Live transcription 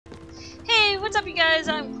what's up you guys?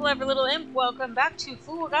 I'm Clever Little Imp. Welcome back to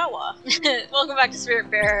Fuwagawa. Welcome back to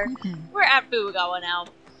Spiritfarer. We're at Fuwagawa now.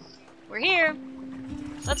 We're here.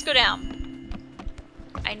 Let's go down.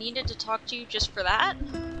 I needed to talk to you just for that.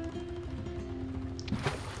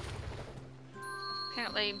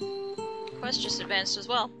 Apparently, quest just advanced as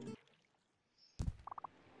well.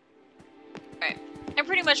 Alright. And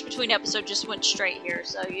pretty much between episodes just went straight here,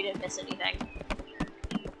 so you didn't miss anything.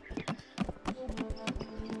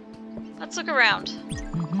 Let's look around.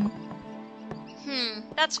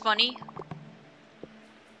 That's funny.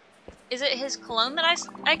 Is it his cologne that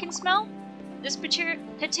I can smell? This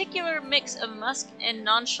particular mix of musk and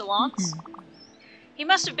nonchalance? He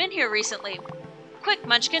must have been here recently. Quick,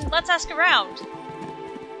 Munchkin, let's ask around.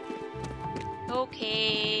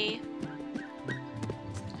 Okay.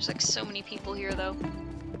 There's like so many people here, though.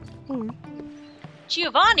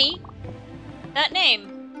 Giovanni? That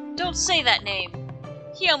name. Don't say that name.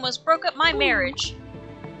 He almost broke up my marriage.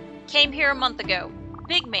 Came here a month ago.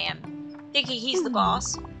 Big man. Thinking he's the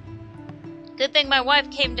boss. Good thing my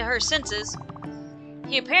wife came to her senses.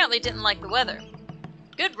 He apparently didn't like the weather.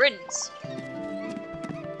 Good riddance.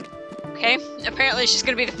 Okay, apparently she's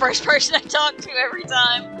gonna be the first person I talk to every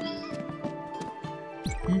time.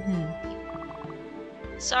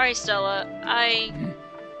 Sorry, Stella.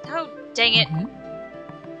 Oh, dang it.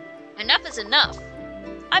 Enough is enough.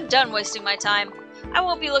 I'm done wasting my time. I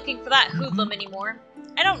won't be looking for that hoodlum anymore.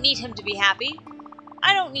 I don't need him to be happy.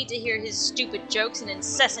 I don't need to hear his stupid jokes and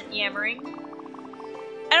incessant yammering.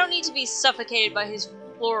 I don't need to be suffocated by his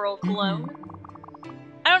floral cologne.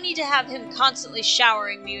 I don't need to have him constantly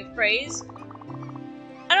showering me with praise.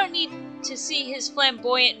 I don't need to see his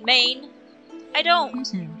flamboyant mane. I don't.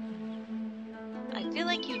 I feel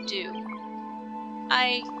like you do.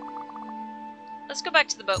 Let's go back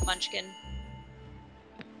to the boat, Munchkin.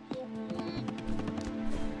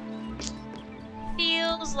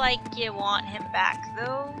 Feels like you want him back,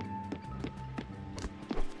 though.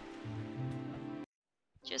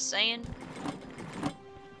 Just saying.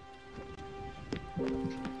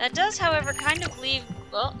 That does, however, kind of leave...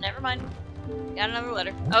 Well, never mind. Got another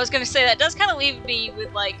letter. I was gonna say, that does kind of leave me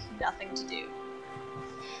with, like, nothing to do.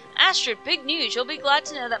 Astrid, big news. You'll be glad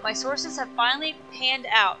to know that my sources have finally panned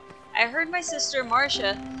out. I heard my sister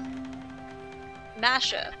Masha,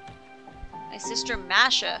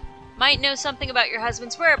 might know something about your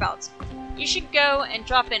husband's whereabouts. You should go and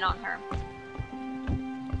drop in on her.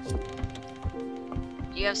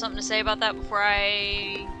 Do you have something to say about that before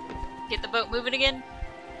I get the boat moving again?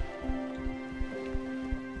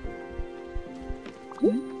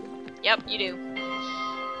 Yep, you do.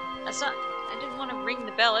 That's not... I didn't want to ring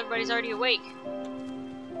the bell. Everybody's already awake.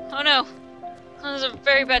 Oh no. That was a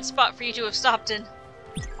very bad spot for you to have stopped in.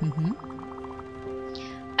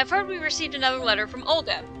 I've heard we received another letter from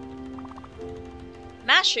Olga.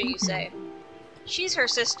 Masha, you say? She's her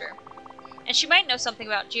sister. And she might know something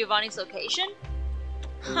about Giovanni's location?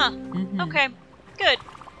 Huh. Okay. Good.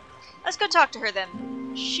 Let's go talk to her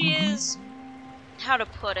then. She is... how to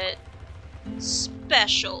put it?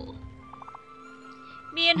 Special.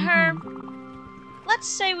 Me and her... let's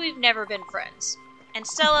say we've never been friends. And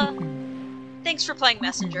Stella, thanks for playing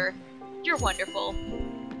messenger. You're wonderful.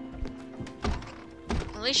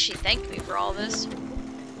 At least she thanked me for all this.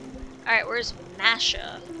 Alright, where's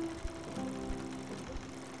Masha?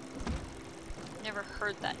 Never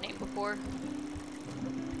heard that name before.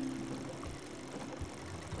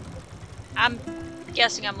 I'm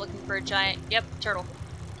guessing I'm looking for a giant... Yep, turtle.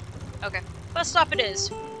 Okay. Bus stop it is.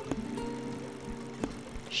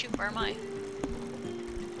 Shoot, where am I?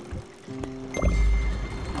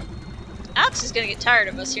 Alex is gonna get tired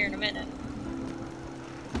of us here in a minute.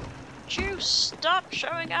 Would you stop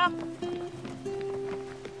showing up?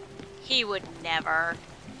 He would never.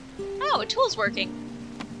 Oh, a tool's working.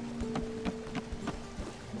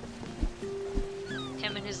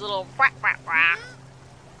 Him and his little quack quack quack.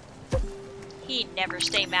 He'd never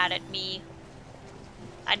stay mad at me.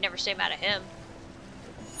 I'd never stay mad at him.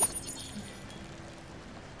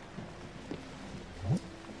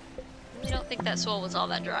 I don't think that soil was all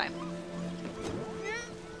that dry.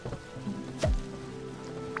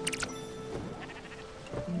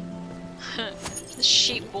 The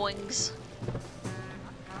sheep boings.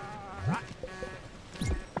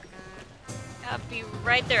 I'll be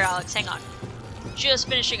right there, Alex. Hang on. Just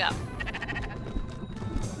finishing up.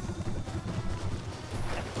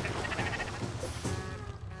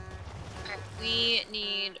 Alright, we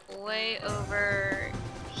need way over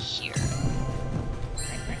here.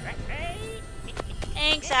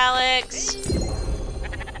 Thanks, Alex.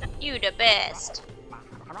 You the best.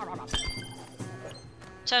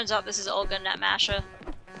 Turns out this is Olga, not Masha.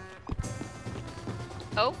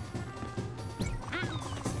 Oh.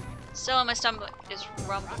 Still, my stomach is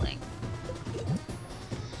rumbling.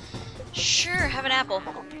 Sure, have an apple.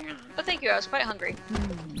 Oh, thank you, I was quite hungry.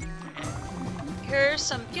 Here's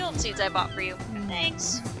some field seeds I bought for you.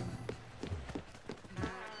 Thanks.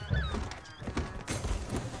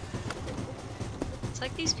 It's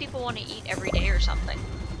like these people want to eat every day or something.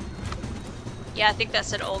 Yeah, I think that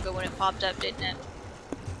said Olga when it popped up, didn't it?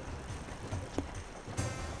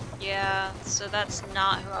 Yeah, so that's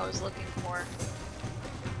not who I was looking for.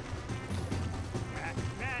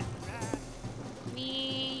 I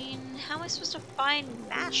mean, how am I supposed to find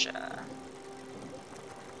Masha?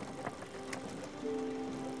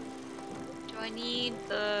 Do I need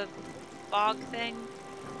the fog thing?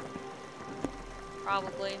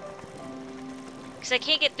 Probably. Because I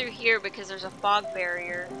can't get through here because there's a fog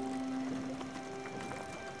barrier.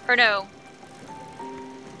 Or no.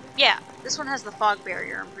 Yeah, this one has the fog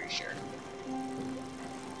barrier, I'm pretty sure.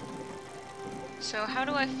 So how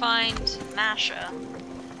do I find Masha?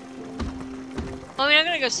 Well, I mean, I'm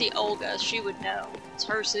gonna go see Olga. She would know. It's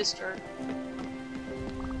her sister.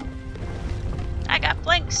 I got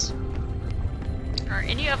planks. Are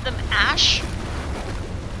any of them ash?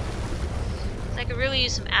 I could really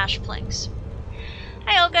use some ash planks.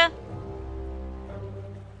 Hi, Olga.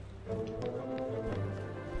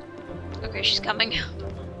 Okay, she's coming.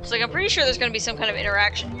 It's like, I'm pretty sure there's gonna be some kind of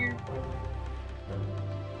interaction here.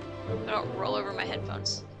 I don't roll over my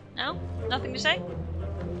headphones. No? Nothing to say?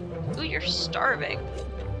 Ooh, you're starving.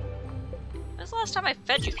 When's the last time I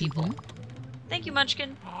fed you people? Thank you,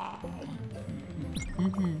 Munchkin.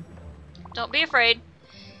 Don't be afraid.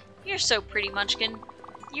 You're so pretty, Munchkin.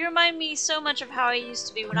 You remind me so much of how I used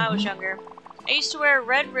to be when I was younger. I used to wear a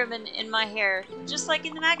red ribbon in my hair, just like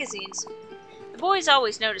in the magazines. The boys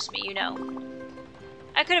always noticed me, you know.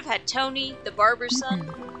 I could have had Tony, the barber's son.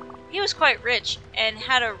 He was quite rich and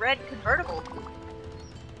had a red convertible.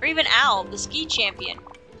 Or even Al, the ski champion.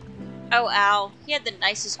 Oh, Al, he had the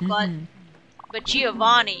nicest butt. But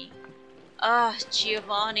Giovanni.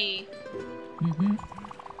 Giovanni.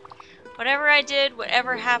 Whatever I did,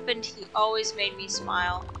 whatever happened, he always made me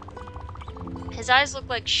smile. His eyes looked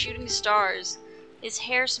like shooting stars. His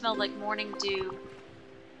hair smelled like morning dew.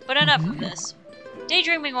 But enough of this.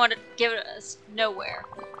 Daydreaming won't get us nowhere.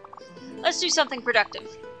 Let's do something productive.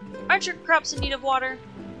 Aren't your crops in need of water?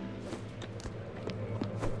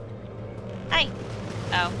 Hi.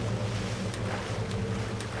 Oh.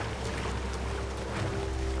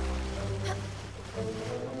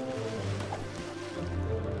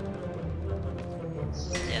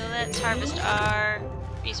 So let's harvest our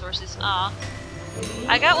resources. Aw.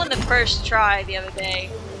 I got one the first try the other day.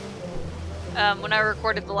 When I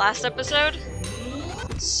recorded the last episode.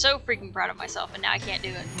 So freaking proud of myself, and now I can't do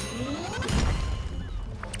it.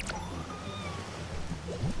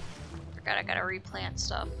 Forgot I gotta replant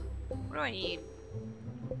stuff. What do I need?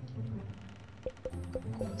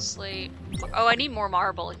 Slate. Oh, I need more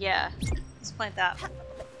marble, yeah. Let's plant that.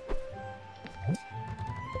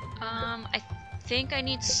 I think I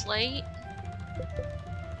need slate.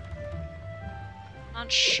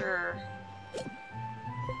 Not sure.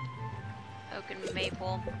 Oak and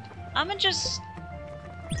maple. I'm gonna just...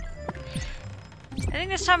 I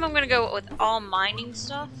think this time I'm gonna go with all mining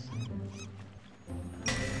stuff.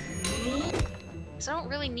 Because I don't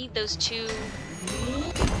really need those two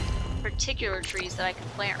particular trees that I can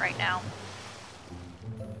plant right now.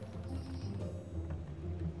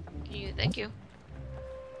 Thank you.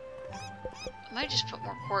 I might just put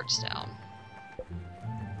more quartz down.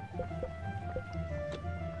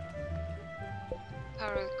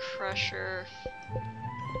 Powder crusher.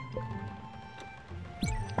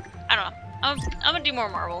 I don't know. I'm gonna do more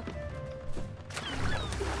marble.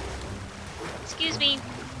 Excuse me.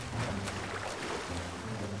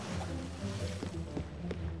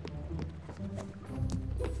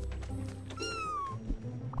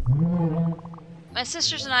 My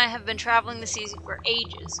sisters and I have been traveling the seas for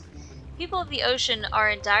ages. People of the ocean are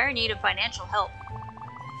in dire need of financial help.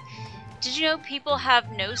 Did you know people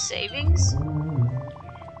have no savings?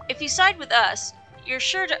 If you side with us, you're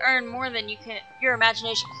sure to earn more than your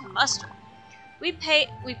imagination can muster. We play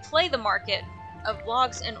the market of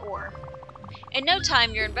logs and ore. In no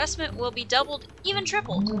time, your investment will be doubled, even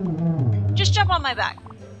tripled. Just jump on my back.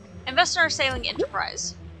 Invest in our sailing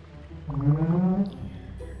enterprise.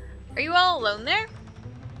 Are you all alone there?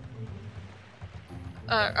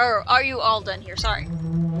 Or are you all done here? Sorry.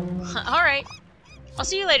 Alright. I'll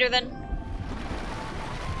see you later then.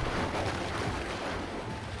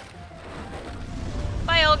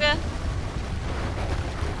 Bye, Olga.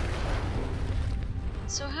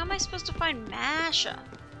 So how am I supposed to find Masha?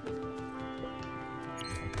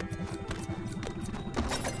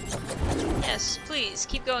 Yes, please,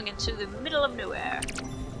 keep going into the middle of nowhere.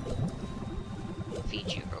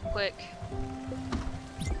 Feed you real quick.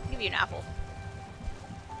 I'll give you an apple.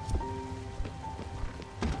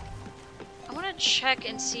 I want to check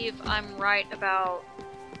and see if I'm right about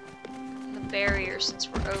the barrier since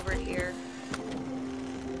we're over here.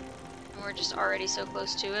 And we're just already so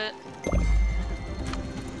close to it.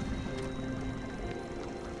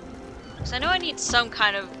 Because I know I need some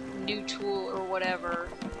kind of new tool or whatever.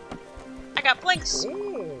 I got planks!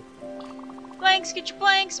 Planks, get your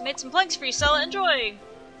planks! Made some planks for you, Stella, enjoy!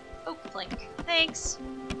 Oak plank. Thanks.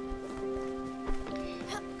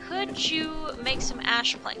 Could you make some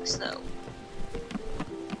ash planks, though?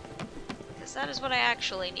 Because that is what I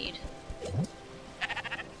actually need.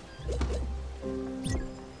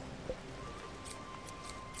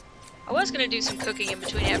 I was gonna do some cooking in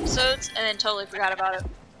between episodes, and then totally forgot about it.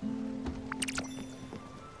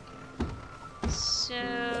 So,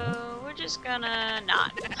 we're just gonna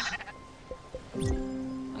not.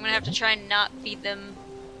 I'm gonna have to try and not feed them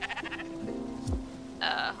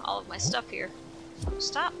all of my stuff here.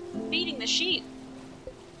 Stop feeding the sheep!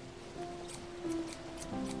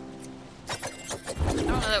 I don't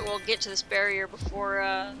know that we'll get to this barrier before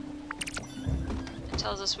it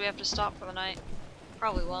tells us we have to stop for the night.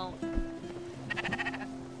 Probably won't.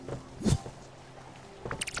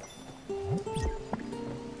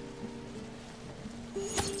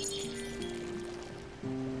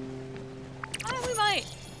 We might.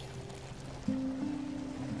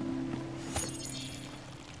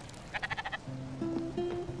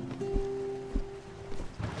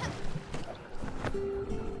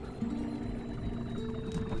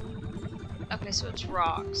 Okay, so it's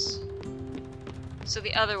rocks. So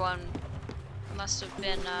the other one must have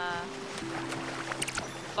been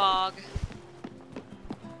fog.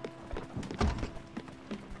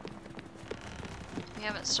 We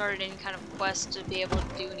haven't started any kind of quest to be able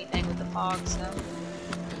to do anything with the fog, so...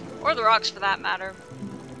 Or the rocks, for that matter.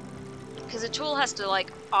 Because the tool has to,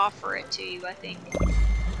 like, offer it to you, I think.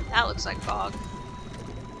 That looks like fog.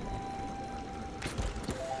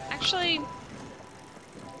 Actually...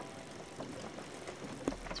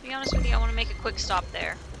 To be honest with you, I want to make a quick stop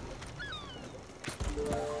there.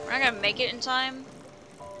 We're not gonna make it in time.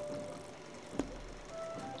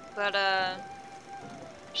 But,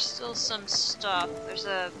 there's still some stuff. There's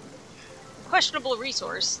a questionable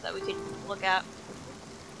resource that we could look at.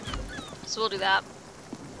 So we'll do that.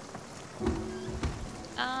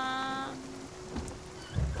 I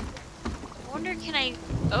wonder, can I...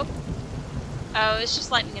 Oh, it's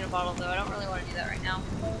just lightning in a bottle, though. I don't really want to do that right now.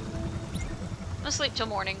 I'm gonna sleep till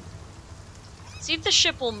morning. See if the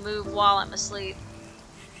ship will move while I'm asleep.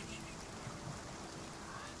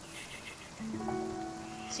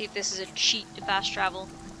 See if this is a cheat to fast travel.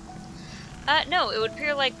 No, it would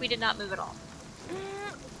appear like we did not move at all.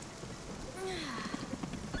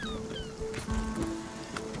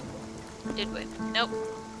 Did we? Nope.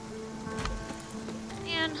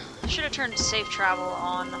 Man, I should have turned safe travel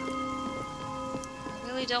on. I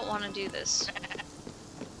really don't want to do this.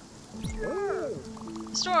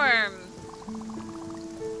 Storm!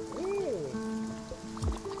 I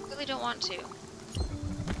really don't want to.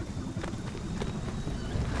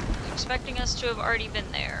 I'm expecting us to have already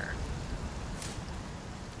been there.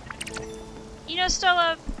 You know,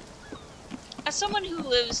 Stella, as someone who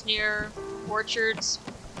lives near orchards,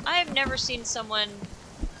 I have never seen someone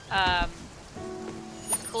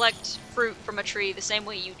collect fruit from a tree the same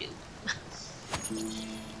way you do.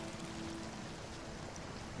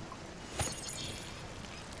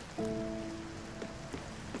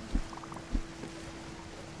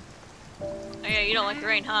 Oh yeah, you don't like the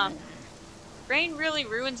rain, huh? Rain really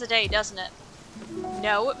ruins a day, doesn't it?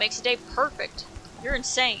 No, it makes a day perfect. You're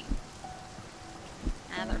insane.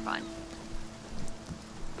 Nah, they're fine.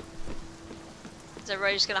 Is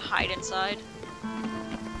everybody just gonna hide inside?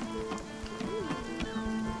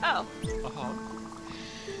 Oh.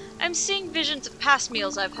 I'm seeing visions of past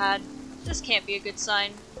meals I've had. This can't be a good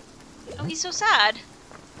sign. Oh, he's so sad.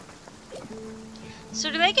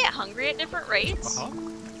 So do they get hungry at different rates?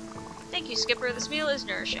 Thank you, Skipper. This meal is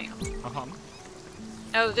nourishing.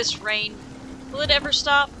 Oh, this rain. Will it ever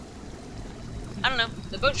stop? I don't know.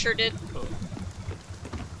 The boat sure did.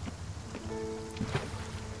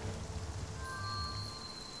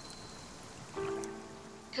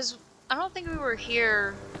 Because I don't think we were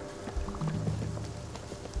here.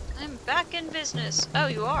 I'm back in business. Oh,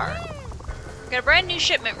 you are. Got a brand new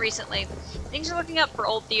shipment recently. Things are looking up for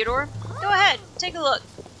old Theodore. Go ahead, take a look.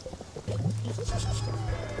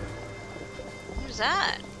 What is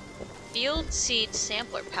that? Field seed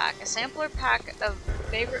sampler pack. A sampler pack of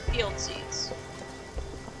favorite field seeds.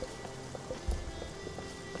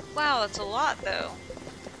 Wow, that's a lot, though.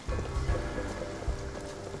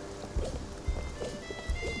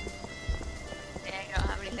 Yeah, I don't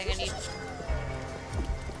have anything I need.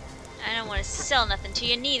 I don't want to sell nothing to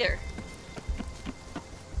you, neither.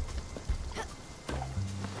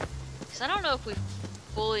 Because I don't know if we've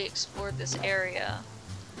fully explored this area.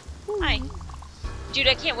 Hi. Dude,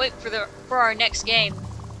 I can't wait for our next game.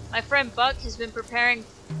 My friend Buck has been preparing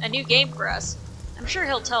a new game for us. I'm sure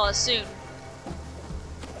he'll tell us soon.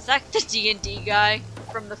 Is that the D&D guy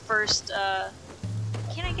from the first,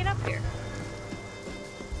 Can I get up here?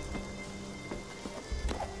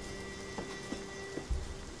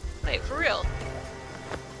 Wait, for real?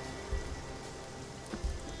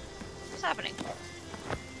 What's happening?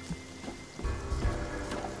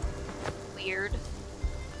 Weird.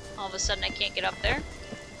 All of a sudden I can't get up there.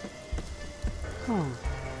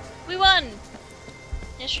 We won!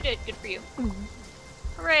 Yes, you did. Good for you.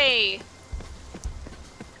 Hooray!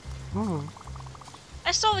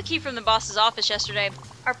 I stole the key from the boss's office yesterday.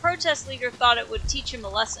 Our protest leader thought it would teach him a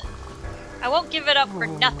lesson. I won't give it up for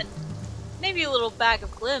nothing. Maybe a little bag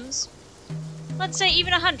of glims. Let's say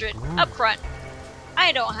even 100, up front.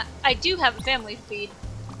 I do have a family to feed.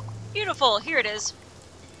 Beautiful, here it is.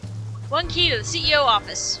 One key to the CEO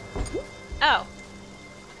office. Oh.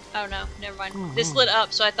 Oh no, never mind. This lit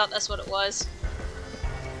up, so I thought that's what it was.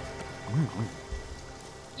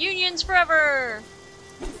 Unions forever!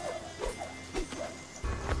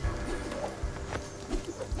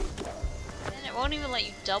 And it won't even let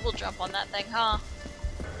you double jump on that thing, huh?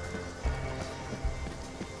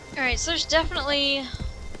 Alright, so there's definitely...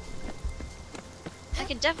 I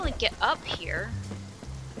can definitely get up here.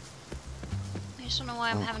 I just don't know why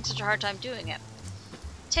I'm having such a hard time doing it.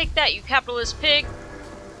 Take that, you capitalist pig!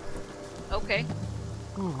 Okay.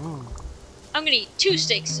 I'm gonna eat 2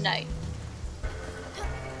 steaks tonight.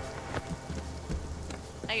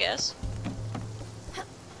 I guess.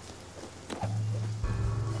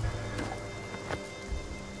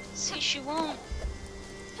 See, she won't...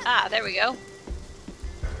 Ah, there we go.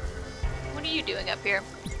 What are you doing up here?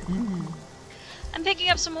 I'm picking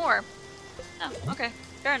up some more. Oh, okay.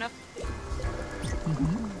 Fair enough.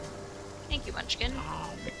 Thank you, Munchkin.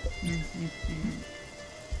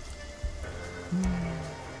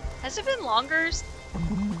 Has it been longer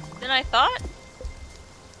than I thought?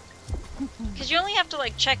 Because you only have to,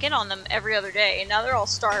 like, check in on them every other day, and now they're all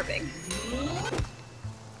starving.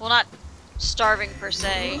 Well, not starving per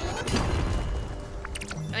se.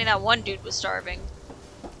 I mean, that one dude was starving.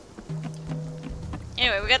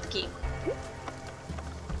 Anyway, we got the key.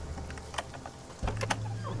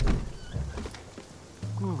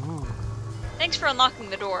 Thanks for unlocking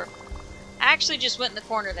the door. I actually just went in the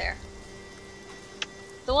corner there.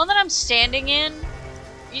 The one that I'm standing in?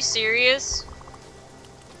 Are you serious?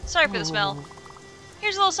 Sorry for the smell.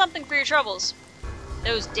 Here's a little something for your troubles.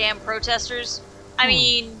 Those damn protesters. I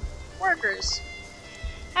mean, workers.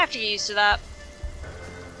 I have to get used to that.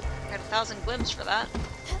 Got 1,000 glims for that.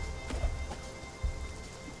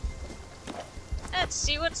 Let's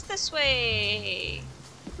see what's this way.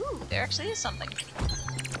 Ooh, there actually is something.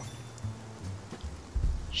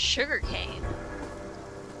 Sugarcane.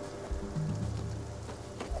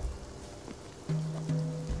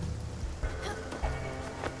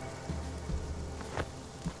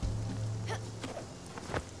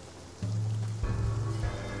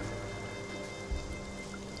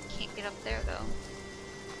 Can't get up there though.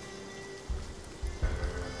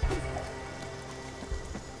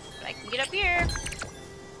 But I can get up here.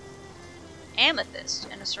 Amethyst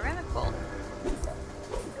and a ceramic bowl.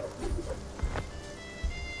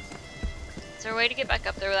 Is there a way to get back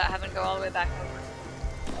up there without having to go all the way back over?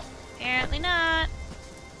 Apparently not.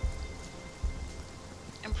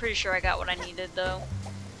 I'm pretty sure I got what I needed though.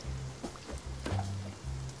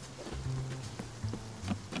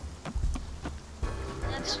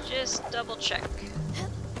 Let's just double check.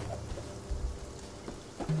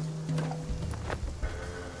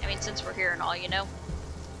 I mean, since we're here and all, you know.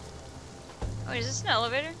 Oh, is this an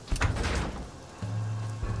elevator?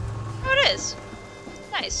 Oh, it is.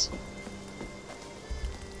 Nice.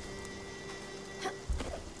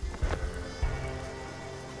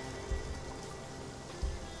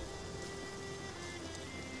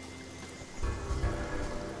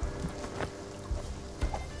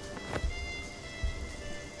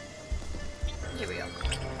 Here we go.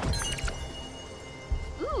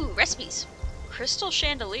 Ooh, recipes. Crystal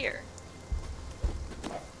chandelier.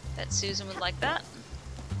 Bet Susan would like that.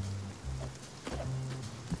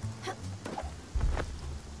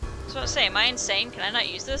 So I was saying, am I insane? Can I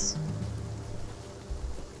not use this?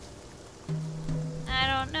 I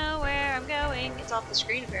don't know where I'm going. It's off the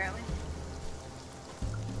screen apparently.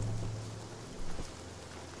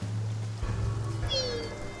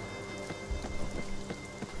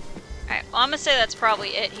 I'm gonna say that's probably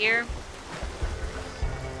it here.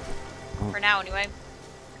 For now, anyway.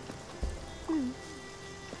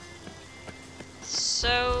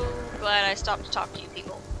 So glad I stopped to talk to you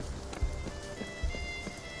people.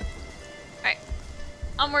 Alright.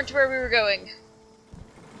 Onward to where we were going.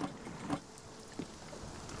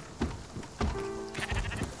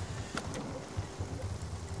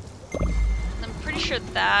 I'm pretty sure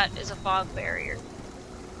that is a fog barrier.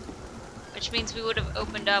 Which means we would have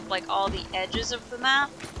opened up like all the edges of the map.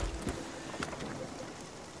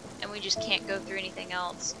 And we just can't go through anything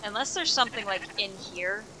else. Unless there's something like in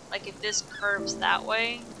here. Like if this curves that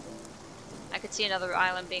way, I could see another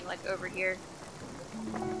island being like over here.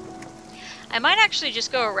 I might actually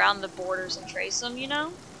just go around the borders and trace them, you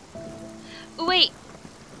know? Ooh, wait!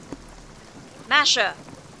 Masha!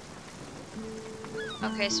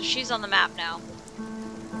 Okay, so she's on the map now.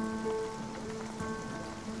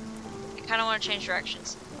 I kind of want to change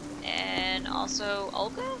directions. And also,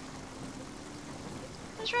 Olga?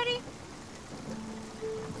 Is ready?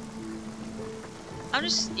 I'm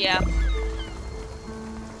just, yeah.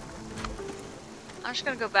 I'm just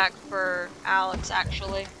gonna go back for Alex,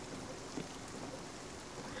 actually.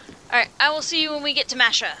 Alright, I will see you when we get to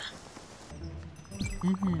Masha.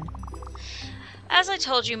 As I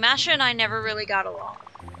told you, Masha and I never really got along.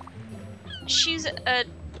 She's a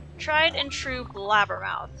tried and true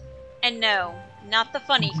blabbermouth. And no, not the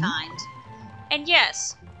funny kind. And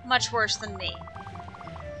yes, much worse than me.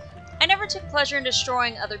 I never took pleasure in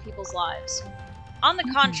destroying other people's lives. On the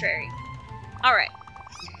contrary. Alright.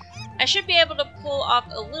 I should be able to pull off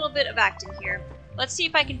a little bit of acting here. Let's see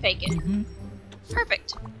if I can fake it.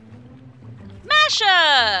 Perfect.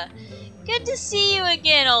 Masha! Good to see you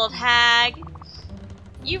again, old hag.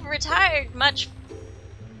 You've retreated much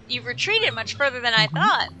further than I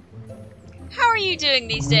thought. How are you doing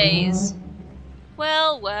these days?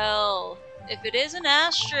 Well, well. If it isn't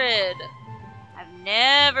Astrid. You've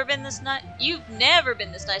never been this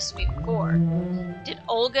nice to me before. Did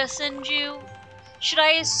Olga send you? Should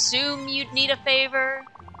I assume you'd need a favor?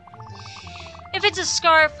 If it's a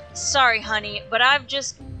scarf, sorry honey, but I've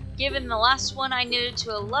just given the last one I knitted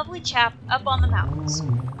to a lovely chap up on the mountains.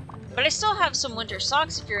 But I still have some winter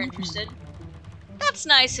socks if you're interested. That's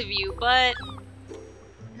nice of you, but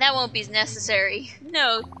that won't be necessary.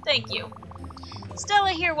 No, thank you.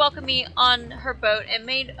 Stella here welcomed me on her boat and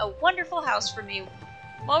made a wonderful house for me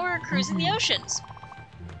while we were cruising the oceans.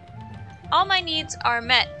 All my needs are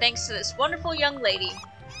met thanks to this wonderful young lady.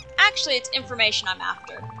 Actually, it's information I'm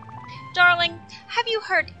after. Darling, have you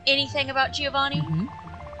heard anything about Giovanni?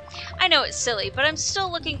 I know it's silly, but I'm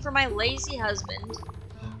still looking for my lazy husband.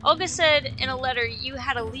 Olga said in a letter you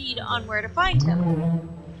had a lead on where to find him.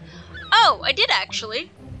 Oh, I did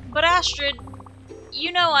actually. But Astrid,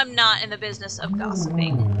 you know I'm not in the business of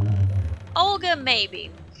gossiping. Olga, maybe.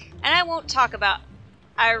 And I won't talk about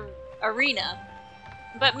Irina.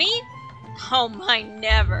 But me? Oh my,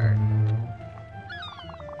 never.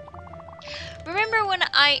 Remember when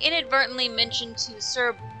I inadvertently mentioned to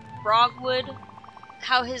Sir Brogwood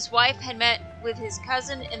how his wife had met with his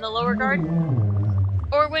cousin in the lower garden?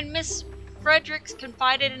 Or when Miss Fredericks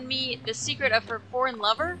confided in me the secret of her foreign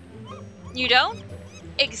lover? You don't?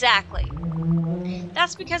 Exactly.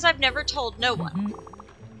 That's because I've never told no one.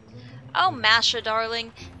 Oh, Masha,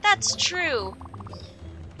 darling, that's true.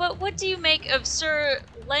 But what do you make of Sir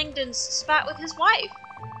Langdon's spat with his wife?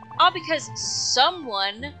 All because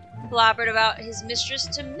someone blabbered about his mistress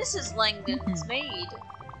to Mrs. Langdon's maid.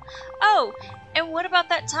 Oh, and what about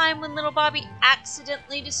that time when little Bobby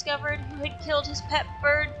accidentally discovered who had killed his pet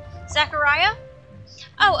bird, Zachariah?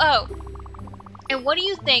 Oh. And what do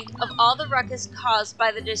you think of all the ruckus caused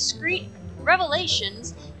by the discreet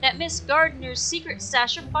revelations that Miss Gardner's secret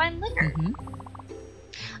stash of fine liquor?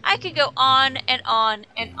 I could go on and on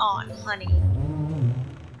and on, honey.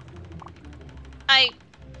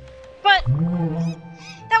 But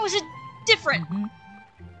that was a different.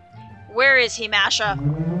 Where is he, Masha?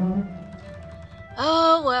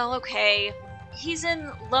 Oh, well, okay. He's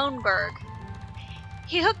in Loneburg.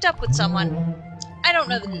 He hooked up with someone. I don't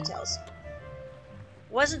know the details.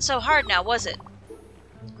 Wasn't so hard now, was it?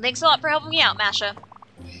 Thanks a lot for helping me out, Masha.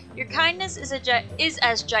 Your kindness is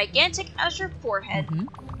as gigantic as your forehead.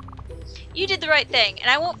 You did the right thing, and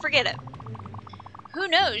I won't forget it. Who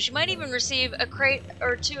knows, you might even receive a crate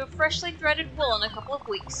or two of freshly threaded wool in a couple of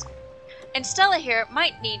weeks. And Stella here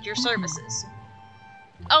might need your services.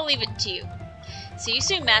 I'll leave it to you. See you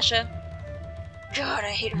soon, Masha. God,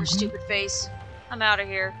 I hate her stupid face. I'm out of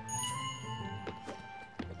here.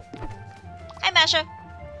 Hi, Masha.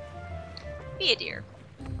 Be a dear.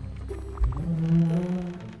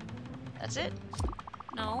 That's it?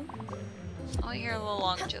 No. I'll wait here a little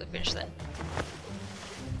longer till we finish then.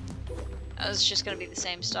 Oh, it's just gonna be the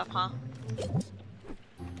same stuff, huh?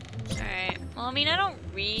 Alright. Well, I mean, I don't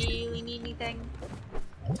really need anything.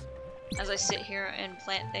 As I sit here and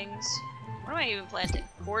plant things. What am I even planting?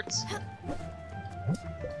 Quartz?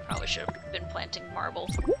 Probably should have been planting marble.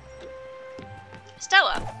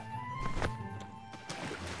 Stella!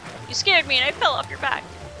 You scared me and I fell off your back.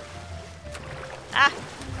 Ah!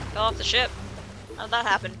 Fell off the ship. How did that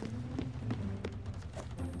happen?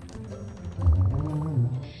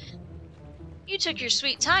 You took your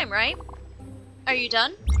sweet time, right? Are you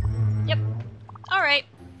done? Yep. Alright.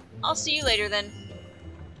 I'll see you later then.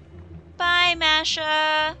 Bye,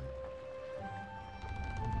 Masha!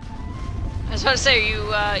 I was about to say,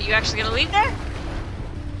 you actually gonna leave there?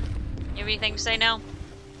 You have anything to say now?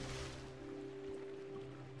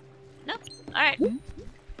 No? Alright.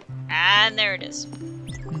 And there it is.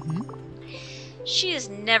 She has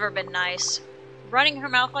never been nice. Running her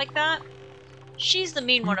mouth like that? She's the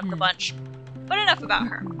mean one of the bunch. But enough about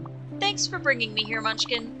her. Thanks for bringing me here,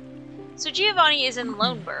 Munchkin. So Giovanni is in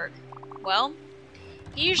Loneburg. Well,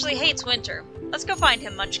 he usually hates winter. Let's go find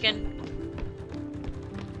him, Munchkin.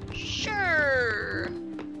 Sure.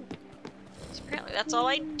 Apparently that's all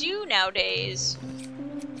I do nowadays.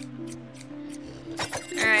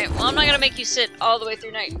 Alright, well I'm not gonna make you sit all the way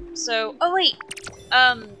through night. So, oh wait.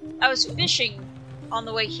 I was fishing on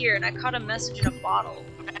the way here and I caught a message in a bottle.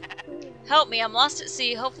 Help me, I'm lost at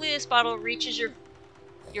sea. Hopefully this bottle reaches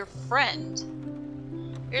your friend.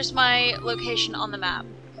 Here's my location on the map.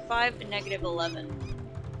 5 and -11.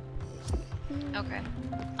 Okay.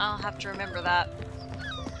 I'll have to remember that.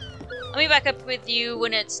 Let me back up with you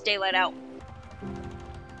when it's daylight out.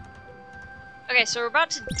 Okay, so we're about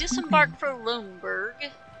to disembark for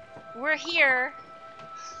Loneburg. We're here.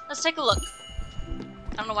 Let's take a look.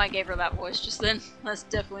 I don't know why I gave her that voice just then. That's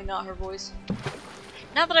definitely not her voice.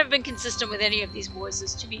 Not that I've been consistent with any of these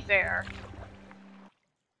voices, to be fair.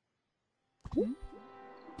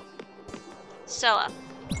 Stella.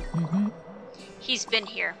 He's been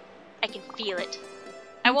here. I can feel it.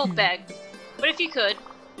 I won't beg, but if you could...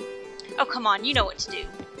 Oh, come on, you know what to do.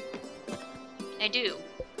 I do.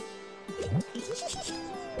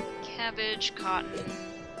 Cabbage, cotton,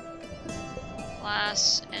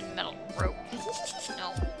 glass, and metal rope.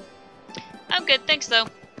 No. I'm good, thanks though.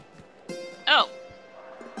 Oh.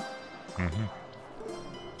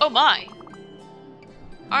 Oh my.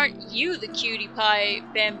 Aren't you the cutie pie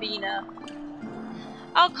bambina?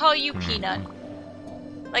 I'll call you Peanut.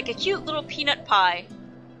 Like a cute little peanut pie.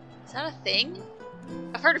 Is that a thing?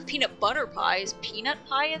 I've heard of peanut butter pie. Is peanut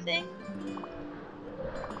pie a thing?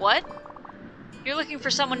 What? You're looking for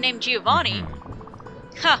someone named Giovanni?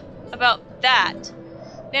 Huh, about that.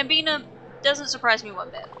 Bambina doesn't surprise me one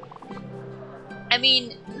bit. I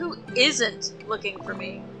mean, who isn't looking for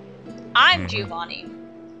me? I'm Giovanni.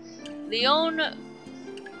 Leon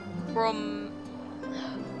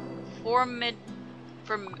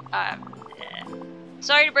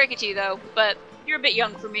sorry to break it to you though, but you're a bit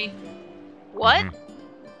young for me. What?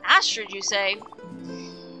 Astrid, you say?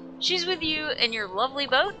 She's with you in your lovely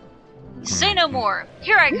boat? Say no more.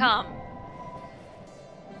 Here I come.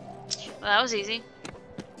 Well, that was easy.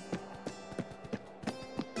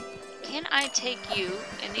 Can I take you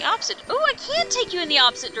in the opposite? Oh, I can take you in the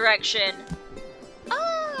opposite direction.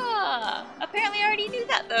 Ah, apparently I already knew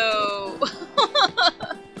that though.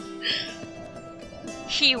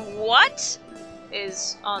 He what?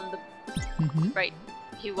 Is on the right.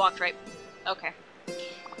 He walked right. Okay.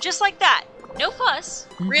 Just like that. No fuss.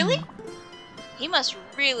 Really? He must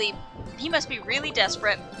be really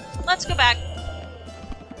desperate. Let's go back.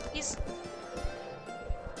 He's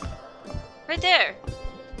right there.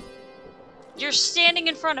 You're standing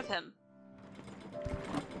in front of him.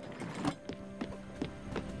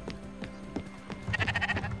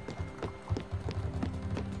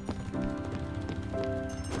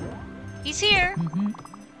 He's here.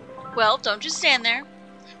 Well, don't just stand there.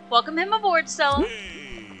 Welcome him aboard, Stella.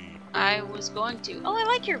 I was going to. Oh, I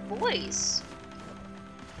like your voice.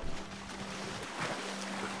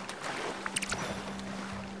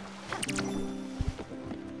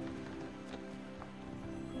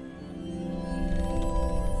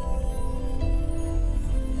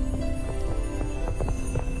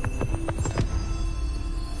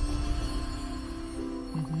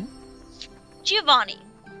 Giovanni.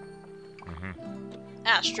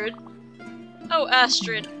 Astrid. Oh,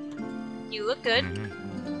 Astrid. You look good.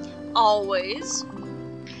 Always.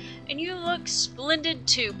 And you look splendid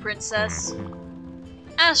too, Princess.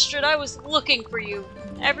 Astrid, I was looking for you.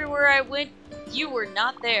 Everywhere I went, you were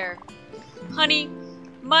not there. Honey,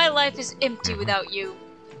 my life is empty without you.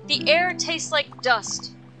 The air tastes like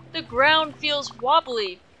dust. The ground feels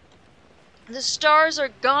wobbly. The stars are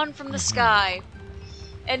gone from the sky.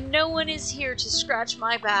 And no one is here to scratch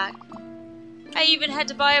my back. I even had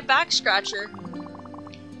to buy a back scratcher.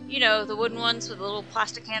 You know, the wooden ones with a little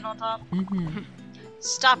plastic hand on top.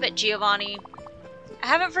 Stop it, Giovanni. I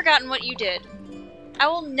haven't forgotten what you did. I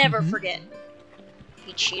will never forget.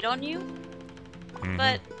 He cheated on you?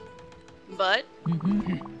 But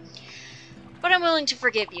I'm willing to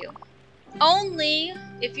forgive you. Only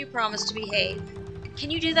if you promise to behave. Can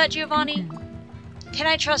you do that, Giovanni? Can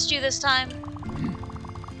I trust you this time?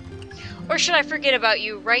 Or should I forget about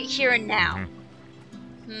you right here and now?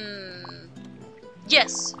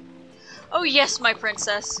 Yes. Oh yes, my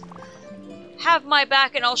princess. Have my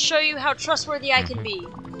back and I'll show you how trustworthy I can be.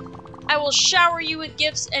 I will shower you with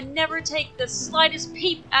gifts and never take the slightest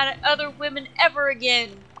peep at other women ever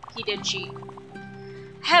again. He did cheat.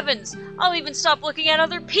 Heavens, I'll even stop looking at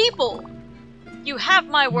other people. You have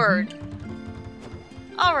my word.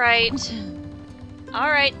 Alright.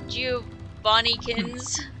 Alright,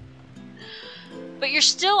 Giovannikins. But you're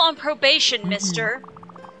still on probation, mister.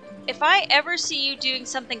 If I ever see you doing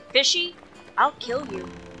something fishy, I'll kill you.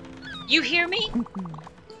 You hear me?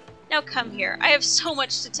 Now come here. I have so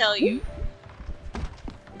much to tell you.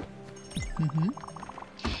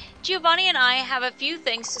 Giovanni and I have a few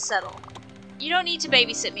things to settle. You don't need to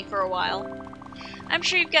babysit me for a while. I'm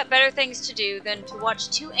sure you've got better things to do than to watch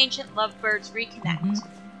two ancient lovebirds reconnect.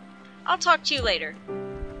 I'll talk to you later.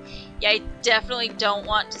 Yeah, I definitely don't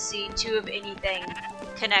want to see two of anything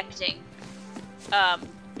connecting.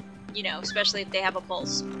 You know, especially if they have a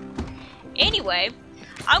pulse. Anyway,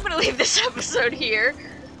 I'm gonna leave this episode here,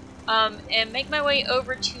 and make my way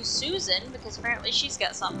over to Susan, because apparently she's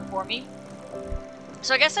got something for me.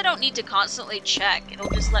 So I guess I don't need to constantly check. It'll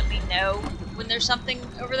just let me know when there's something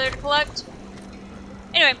over there to collect.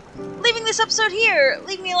 Anyway, leaving this episode here.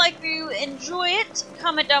 Leave me a like if you enjoy it.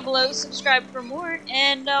 Comment down below, subscribe for more,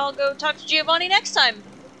 and I'll go talk to Giovanni next time.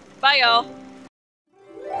 Bye, y'all.